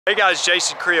Hey guys,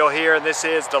 Jason Creel here, and this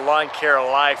is the Lawn Care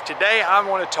Life. Today I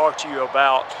want to talk to you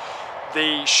about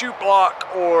the chute block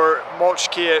or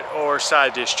mulch kit or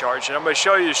side discharge. And I'm going to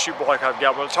show you the chute block I've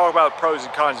got. I'm going to talk about the pros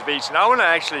and cons of each, and I want to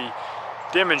actually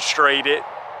demonstrate it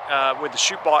with the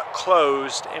chute block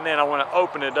closed, and then I want to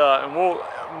open it up and we'll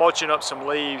mulching up some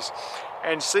leaves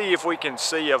and see if we can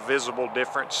see a visible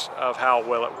difference of how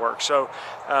well it works. So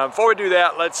before we do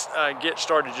that, let's get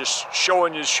started just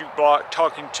showing you the chute block,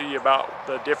 talking to you about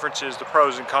the differences, the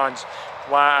pros and cons,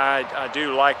 why I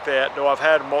do like that. Though I've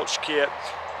had a mulch kit,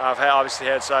 I've obviously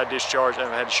had side discharge, and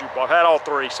I've had a chute block. I've had all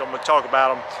three, so I'm going to talk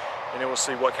about them, and then we'll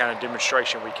see what kind of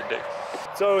demonstration we can do.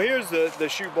 So here's the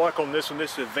chute block on this one.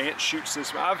 This is advanced chute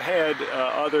system. I've had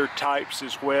other types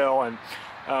as well, and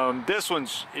this one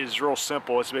is real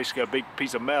simple. It's basically a big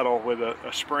piece of metal with a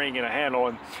spring and a handle,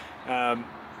 and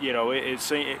you know,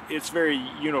 it's very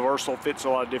universal, fits a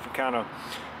lot of different kind of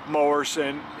mowers,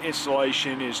 and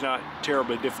installation is not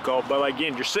terribly difficult. But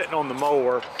again, you're sitting on the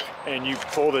mower and you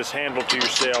pull this handle to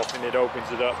yourself and it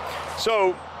opens it up.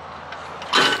 So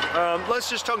let's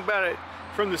just talk about it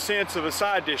from the sense of a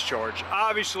side discharge.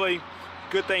 Obviously,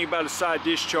 good thing about a side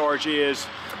discharge is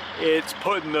it's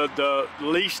putting the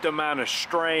least amount of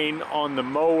strain on the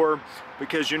mower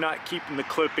because you're not keeping the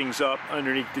clippings up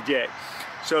underneath the deck.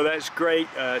 So that's great,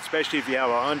 especially if you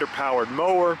have an underpowered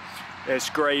mower.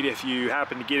 It's great if you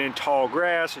happen to get in tall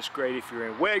grass. It's great if you're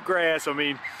in wet grass. I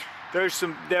mean, there's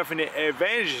some definite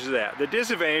advantages to that. The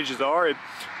disadvantages are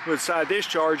with side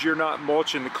discharge, you're not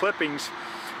mulching the clippings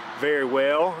very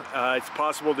well. It's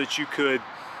possible that you could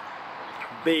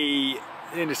be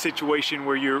in a situation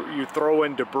where you're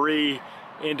throwing debris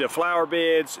into flower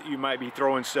beds. You might be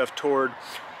throwing stuff toward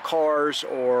cars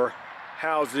or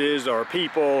houses or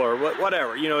people or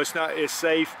whatever. You know, it's not as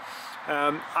safe.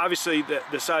 Obviously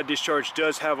the side discharge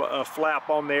does have a flap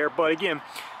on there, but again,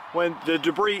 when the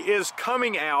debris is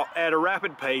coming out at a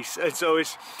rapid pace, and so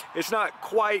it's not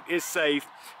quite as safe,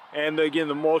 and again,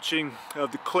 the mulching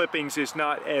of the clippings is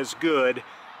not as good,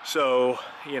 so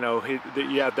you know,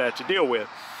 you have that to deal with.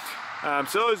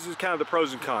 So those are kind of the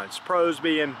pros and cons. Pros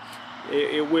being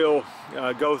it will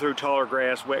go through taller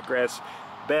grass, wet grass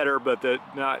better, but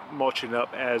not mulching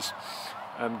up as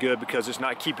good because it's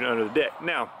not keeping it under the deck.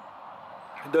 Now,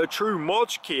 the true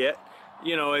mulch kit,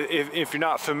 you know, if you're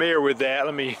not familiar with that,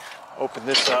 let me open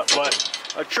this up.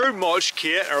 But a true mulch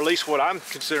kit, or at least what I'm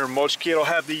considering mulch kit, will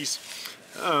have these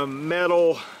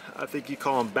metal, I think you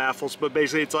call them baffles, but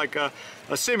basically it's like a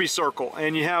semicircle,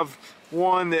 and you have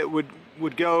one that would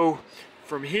go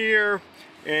from here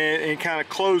and kind of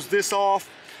close this off,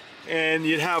 and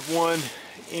you'd have one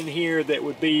in here that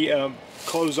would be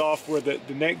close off where the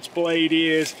next blade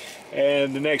is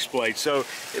and the next blade. So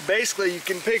basically you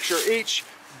can picture each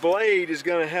blade is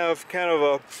going to have kind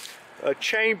of a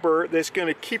chamber that's going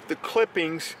to keep the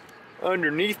clippings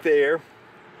underneath there,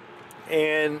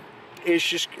 and it's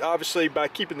just obviously by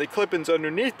keeping the clippings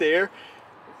underneath there,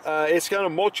 it's going to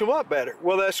mulch them up better.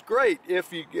 Well, that's great.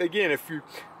 If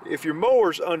your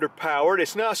mower's underpowered,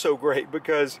 it's not so great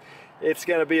because it's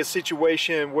going to be a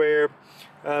situation where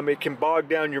it can bog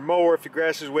down your mower. If the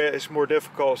grass is wet, it's more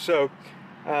difficult. So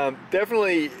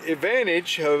definitely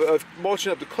advantage of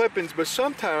mulching up the clippings, but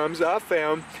sometimes I've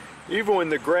found even when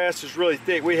the grass is really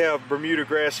thick, we have Bermuda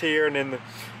grass here, and then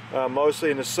mostly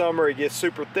in the summer it gets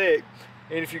super thick.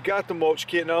 And if you got the mulch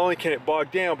kit, not only can it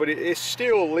bog down, but it's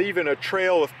still leaving a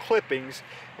trail of clippings,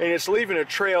 and it's leaving a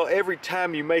trail every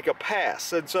time you make a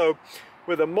pass. And so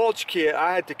with a mulch kit,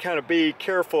 I had to kind of be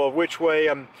careful of which way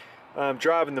I'm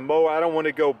driving the mower. I don't want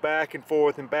to go back and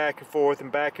forth and back and forth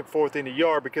and back and forth in the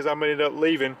yard, because I'm going to end up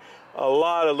leaving a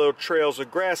lot of little trails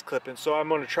of grass clippings. So I'm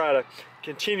going to try to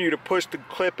continue to push the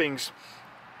clippings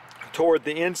toward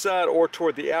the inside or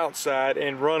toward the outside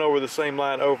and run over the same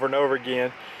line over and over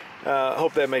again.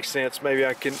 Hope that makes sense. Maybe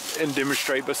I can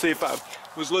demonstrate. But see, if I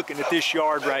was looking at this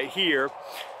yard right here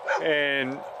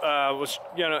and was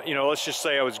let's just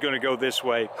say I was going to go this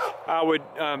way, I would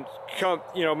come,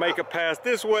 make a pass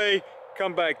this way,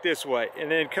 come back this way, and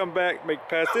then come back, make a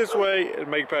pass this way, and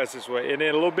make a pass this way, and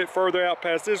then a little bit further out,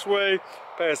 pass this way,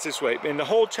 pass this way. And the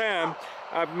whole time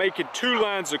I'm making two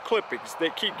lines of clippings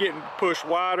that keep getting pushed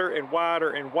wider and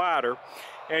wider and wider,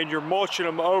 and you're mulching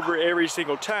them over every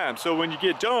single time. So when you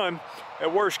get done,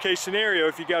 at worst case scenario,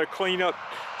 if you got to clean up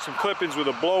some clippings with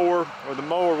a blower or the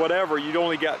mower, whatever, you'd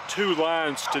only got two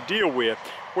lines to deal with.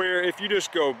 Where if you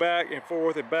just go back and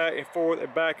forth and back and forth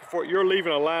and back and forth, you're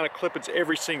leaving a line of clippings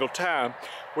every single time,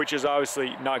 which is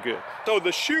obviously not good. So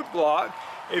the chute block,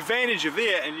 advantage of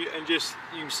it, and you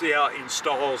can see how it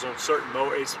installs on certain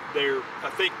mowers. I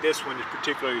think this one is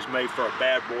particularly made for a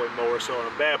bad boy mower. So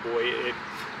on a bad boy,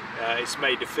 it's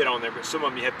made to fit on there, but some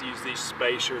of them you have to use these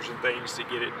spacers and things to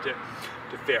get it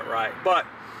to fit right. But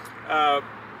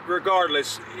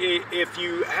regardless, if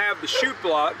you have the chute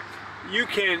block, you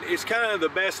can, it's kind of the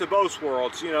best of both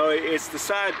worlds. You know, it's the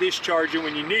side discharging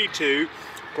when you need to.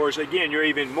 Of course, again, you're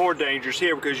even more dangerous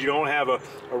here because you don't have a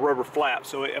rubber flap.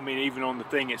 So, I mean, even on the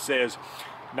thing it says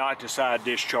not to side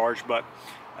discharge, but,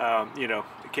 you know,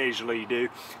 occasionally you do.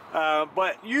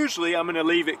 But usually I'm going to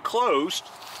leave it closed.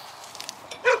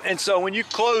 And so when you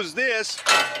close this,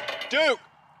 Duke,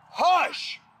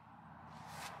 hush!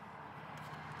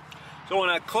 So when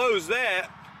I close that,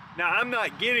 now I'm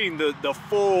not getting the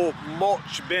full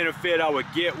mulch benefit I would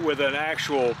get with an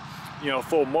actual, you know,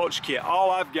 full mulch kit. All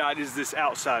I've got is this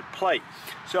outside plate.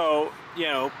 So, you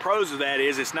know, pros of that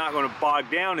is it's not going to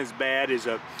bog down as bad as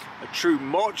a true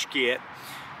mulch kit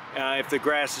if the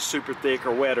grass is super thick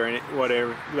or wet or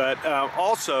whatever. But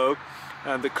also,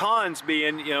 the cons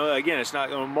being, you know, again, it's not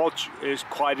going to mulch is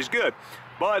quite as good,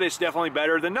 but it's definitely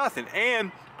better than nothing,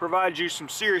 and provides you some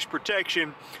serious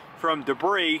protection from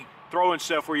debris, throwing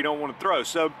stuff where you don't want to throw.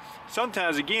 So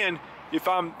sometimes, again, if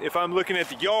I'm looking at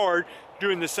the yard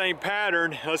doing the same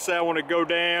pattern, let's say I want to go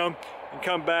down and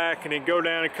come back and then go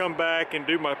down and come back and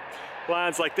do my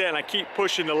lines like that, and I keep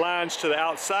pushing the lines to the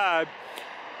outside.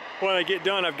 When I get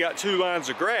done, I've got 2 lines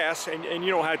of grass, and you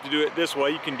don't have to do it this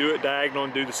way. You can do it diagonal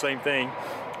and do the same thing.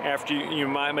 After you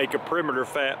might make a perimeter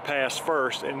pass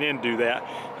first and then do that.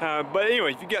 But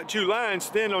anyway, if you got 2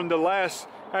 lines, then on the last,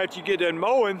 after you get done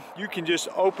mowing, you can just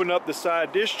open up the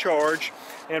side discharge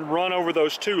and run over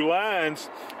those 2 lines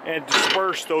and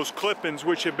disperse those clippings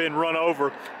which have been run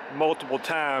over multiple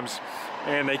times,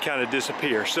 and they kind of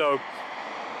disappear. So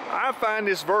I find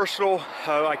this versatile.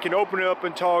 I can open it up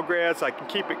in tall grass, I can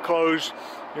keep it closed,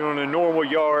 you know, in a normal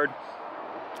yard,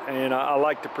 and I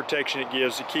like the protection it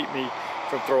gives to keep me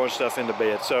from throwing stuff into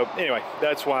bed. So anyway,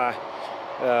 that's why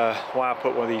I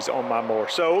put one of these on my mower.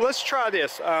 So let's try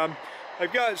this.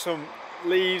 I've got some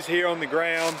leaves here on the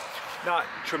ground, not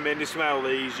tremendous amount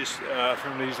of leaves, just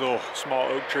from these little small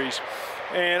oak trees.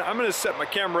 And I'm gonna set my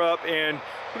camera up, and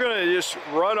we're gonna just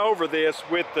run over this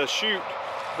with the chute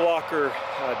blocker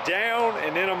down,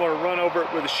 and then I'm going to run over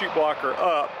it with the chute blocker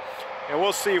up, and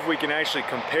we'll see if we can actually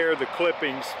compare the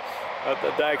clippings,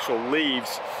 the actual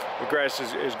leaves, the grass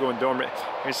is going dormant,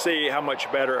 and see how much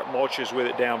better it mulches with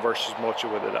it down versus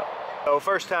mulching with it up. So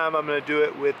first time I'm going to do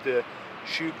it with the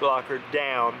chute blocker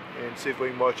down and see if we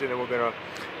can mulch it, and then we're going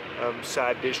to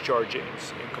side discharge it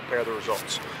and compare the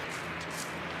results.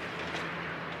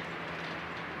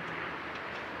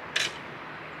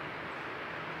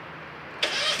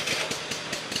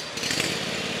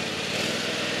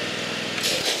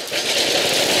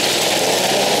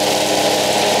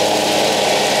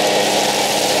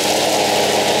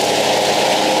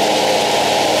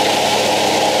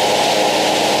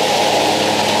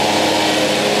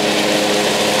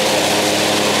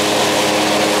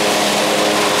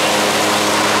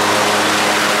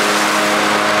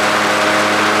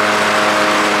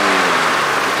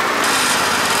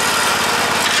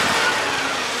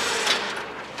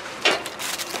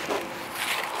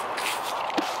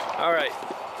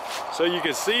 So you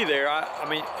can see there, I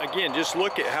mean, again, just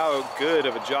look at how good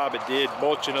of a job it did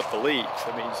mulching up the leaves.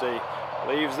 I mean, see,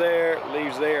 leaves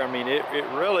there. I mean, it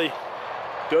really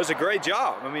does a great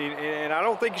job. I mean, and I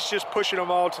don't think it's just pushing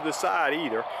them all to the side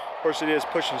either. Of course, it is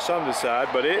pushing some to the side,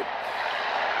 but it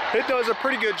does a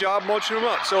pretty good job mulching them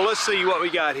up. So let's see what we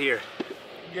got here.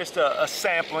 Just a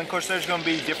sampling. Of course, there's going to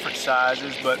be different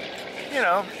sizes, but you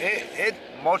know, it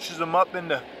mulches them up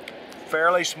into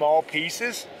fairly small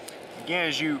pieces. Again,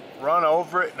 as you run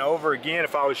over it and over again,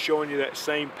 if I was showing you that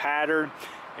same pattern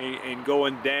and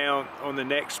going down on the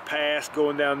next pass,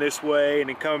 going down this way and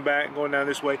then coming back and going down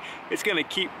this way, it's going to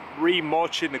keep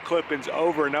re-mulching the clippings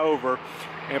over and over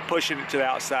and pushing it to the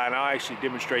outside. And I'll actually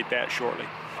demonstrate that shortly.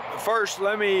 First,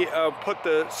 let me put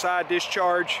the side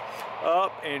discharge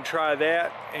up and try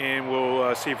that, and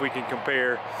we'll see if we can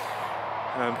compare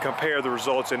the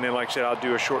results, and then like I said, I'll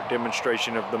do a short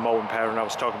demonstration of the mowing pattern I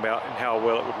was talking about and how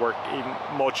well it would work even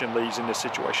mulching leaves in this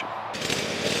situation.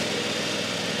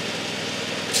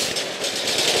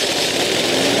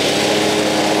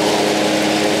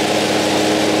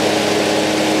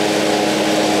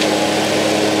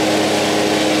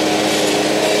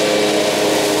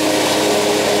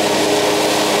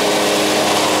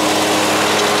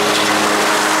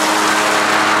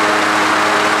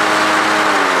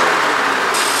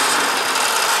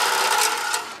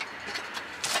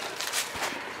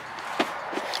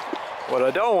 What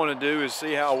I don't want to do is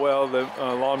see how well the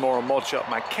lawnmower will mulch up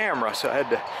my camera, so I had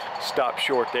to stop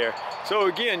short there. So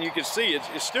again, you can see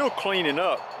it's still cleaning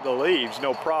up the leaves,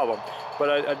 no problem.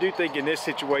 But I do think in this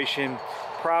situation,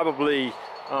 probably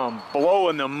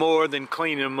blowing them more than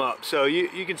cleaning them up. So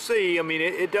you can see, I mean,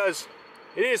 it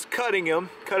is cutting them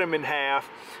in half,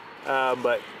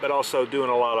 but also doing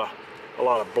a lot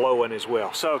of blowing as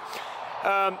well. So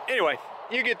anyway,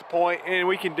 you get the point, and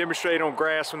we can demonstrate on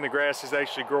grass when the grass is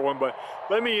actually growing. But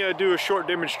let me do a short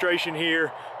demonstration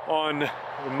here on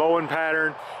the mowing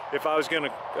pattern. If I was going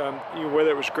to, whether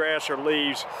it was grass or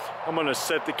leaves, I'm going to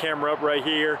set the camera up right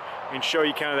here and show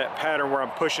you kind of that pattern where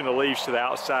I'm pushing the leaves to the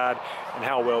outside and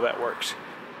how well that works.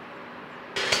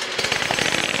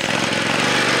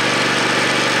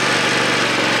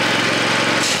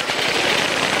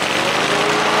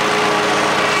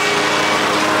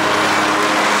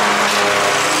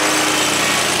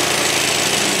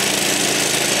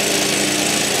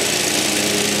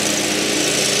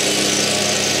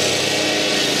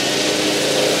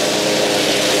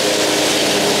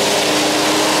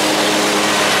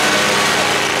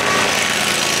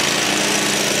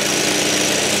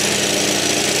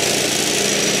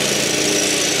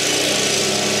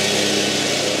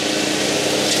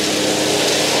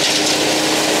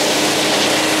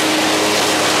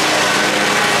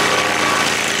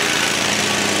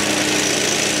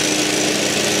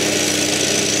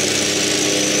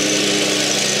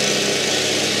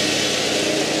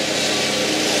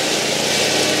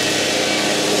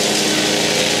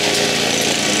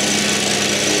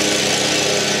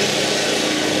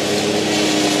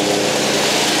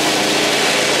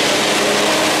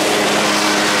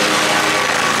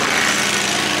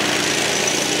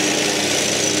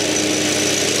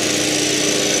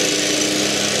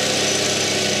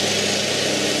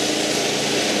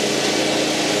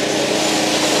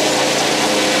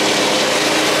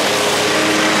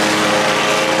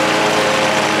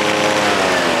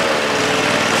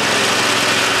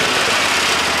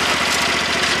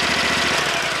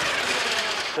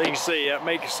 So you can see that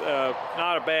makes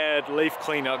not a bad leaf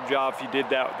cleanup job if you did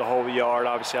that with the whole yard.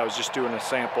 Obviously I was just doing a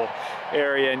sample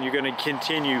area, and you're going to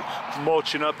continue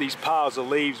mulching up these piles of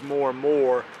leaves more and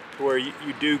more to where you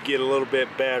do get a little bit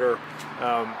better.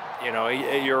 You know,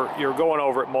 you're going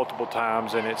over it multiple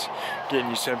times, and it's getting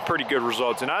you some pretty good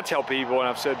results. And I tell people, and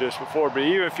I've said this before, but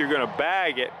even if you're going to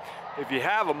bag it, if you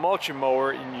have a mulching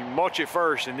mower and you mulch it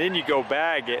first and then you go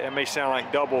bag it, it may sound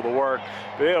like double the work,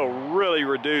 but it'll really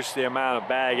reduce the amount of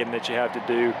bagging that you have to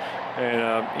do.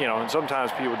 And you know, and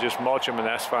sometimes people just mulch them, and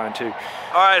that's fine too.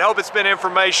 All right, hope it's been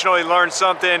informational. You learned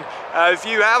something. If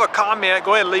you have a comment,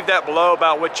 go ahead and leave that below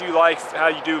about what you like, how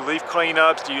you do leaf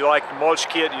cleanups. Do you like the mulch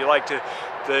kit? Do you like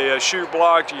the chute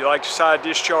block? Do you like side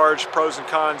discharge? Pros and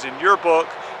cons in your book,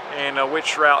 and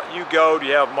which route you go. Do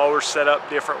you have mowers set up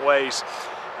different ways?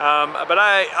 But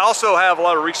I also have a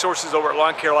lot of resources over at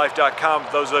lawncarelife.com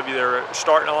for those of you that are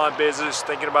starting a lawn business,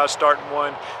 thinking about starting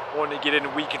one, wanting to get into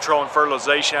weed control and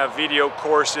fertilization. I have video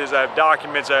courses, I have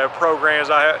documents, I have programs,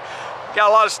 got a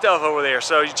lot of stuff over there.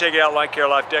 So you check it out,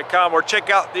 lawncarelife.com, or check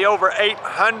out the over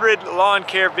 800 lawn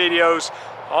care videos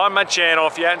on my channel.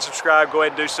 If you hadn't subscribed, go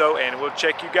ahead and do so, and we'll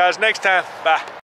check you guys next time. Bye.